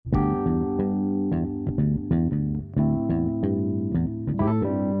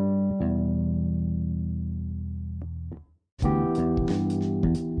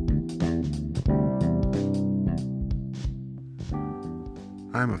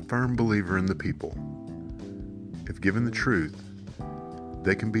I am a firm believer in the people. If given the truth,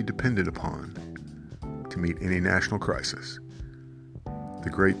 they can be depended upon to meet any national crisis.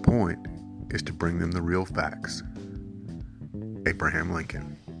 The great point is to bring them the real facts. Abraham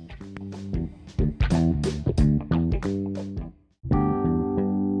Lincoln.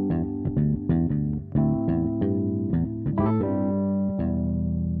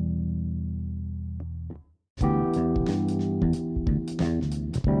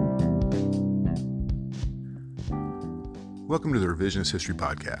 Welcome to the Revisionist History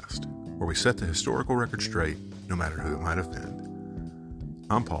Podcast, where we set the historical record straight, no matter who it might offend.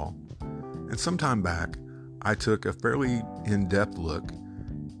 I'm Paul, and some time back, I took a fairly in-depth look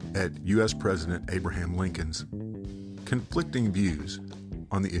at U.S. President Abraham Lincoln's conflicting views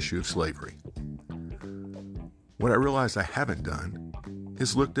on the issue of slavery. What I realized I haven't done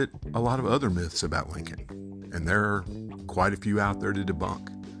is looked at a lot of other myths about Lincoln, and there are quite a few out there to debunk.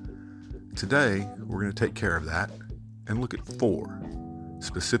 Today, we're going to take care of that and look at 4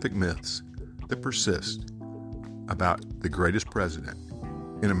 specific myths that persist about the greatest president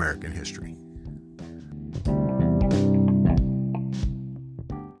in American history.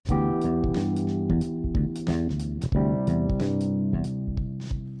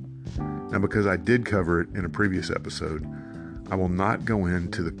 Now, because I did cover it in a previous episode, I will not go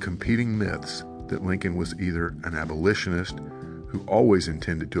into the competing myths that Lincoln was either an abolitionist who always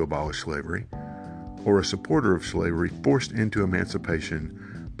intended to abolish slavery, or a supporter of slavery forced into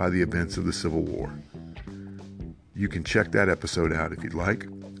emancipation by the events of the Civil War. You can check that episode out if you'd like,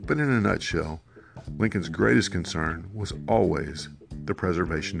 but in a nutshell, Lincoln's greatest concern was always the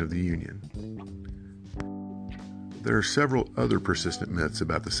preservation of the Union. There are several other persistent myths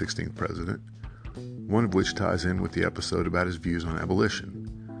about the 16th president, one of which ties in with the episode about his views on abolition.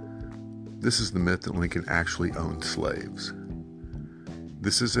 This is the myth that Lincoln actually owned slaves.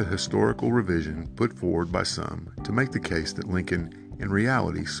 This is a historical revision put forward by some to make the case that Lincoln, in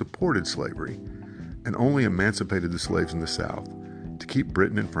reality, supported slavery and only emancipated the slaves in the South to keep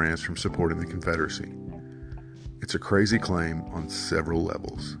Britain and France from supporting the Confederacy. It's a crazy claim on several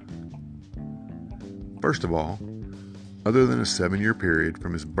levels. First of all, other than a 7-year period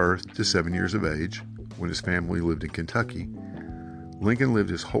from his birth to 7 years of age, when his family lived in Kentucky, Lincoln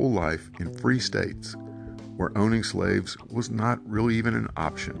lived his whole life in free states where owning slaves was not really even an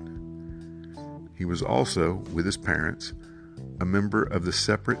option. He was also, with his parents, a member of the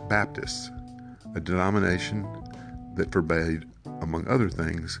Separate Baptists, a denomination that forbade, among other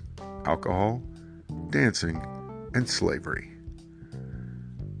things, alcohol, dancing, and slavery.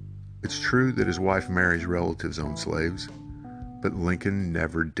 It's true that his wife Mary's relatives owned slaves, but Lincoln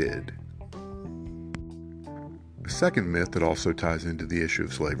never did. A second myth that also ties into the issue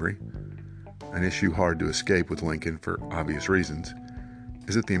of slavery, an issue hard to escape with Lincoln for obvious reasons,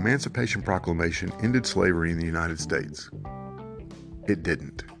 is that the Emancipation Proclamation ended slavery in the United States. It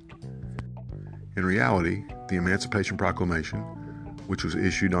didn't. In reality, the Emancipation Proclamation, which was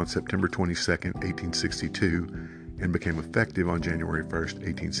issued on September 22, 1862, and became effective on January 1,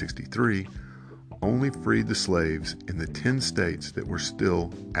 1863, only freed the slaves in the 10 states that were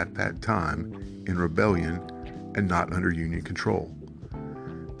still, at that time, in rebellion and not under Union control.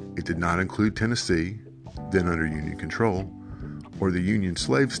 It did not include Tennessee, then under Union control, or the Union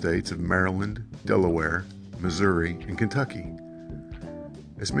slave states of Maryland, Delaware, Missouri, and Kentucky.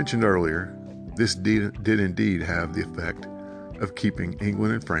 As mentioned earlier, this did indeed have the effect of keeping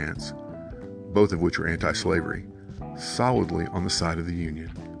England and France, both of which were anti-slavery, solidly on the side of the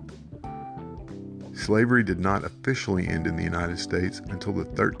Union. Slavery did not officially end in the United States until the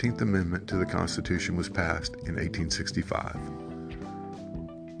 13th Amendment to the Constitution was passed in 1865.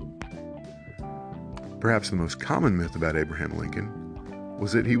 Perhaps the most common myth about Abraham Lincoln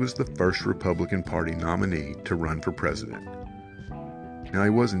was that he was the first Republican Party nominee to run for president. Now,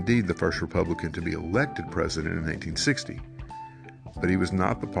 he was indeed the first Republican to be elected president in 1860, but he was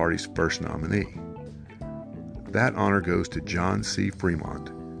not the party's first nominee. That honor goes to John C.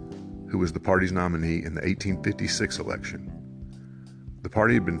 Fremont, who was the party's nominee in the 1856 election. The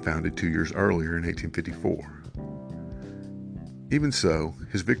party had been founded 2 years earlier in 1854. Even so,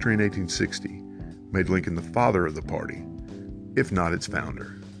 his victory in 1860 made Lincoln the father of the party, if not its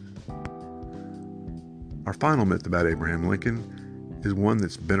founder. Our final myth about Abraham Lincoln is one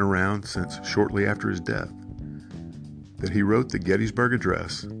that's been around since shortly after his death, that he wrote the Gettysburg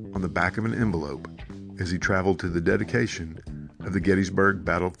Address on the back of an envelope as he traveled to the dedication of the Gettysburg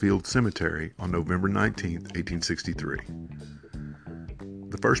Battlefield Cemetery on November 19, 1863.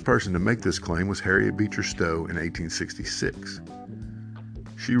 The first person to make this claim was Harriet Beecher Stowe in 1866.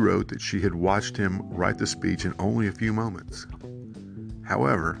 She wrote that she had watched him write the speech in only a few moments.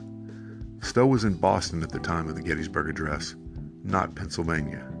 However, Stowe was in Boston at the time of the Gettysburg Address, not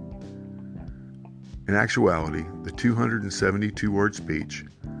Pennsylvania. In actuality, the 272-word speech,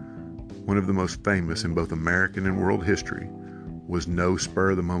 one of the most famous in both American and world history, was no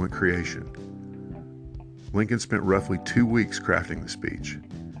spur-of-the-moment creation. Lincoln spent roughly 2 weeks crafting the speech.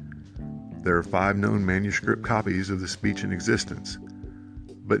 There are 5 known manuscript copies of the speech in existence,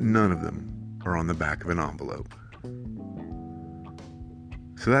 but none of them are on the back of an envelope.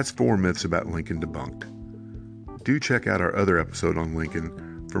 So that's 4 myths about Lincoln debunked. Do check out our other episode on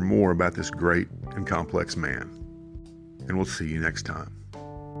Lincoln for more about this great and complex man. And we'll see you next time.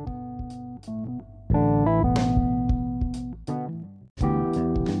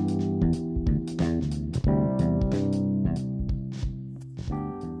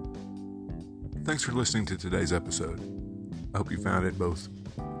 Thanks for listening to today's episode. I hope you found it both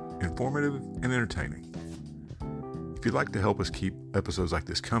informative and entertaining. If you'd like to help us keep episodes like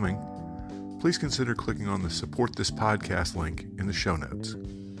this coming, please consider clicking on the Support This Podcast link in the show notes.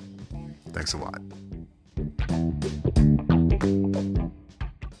 Thanks a lot.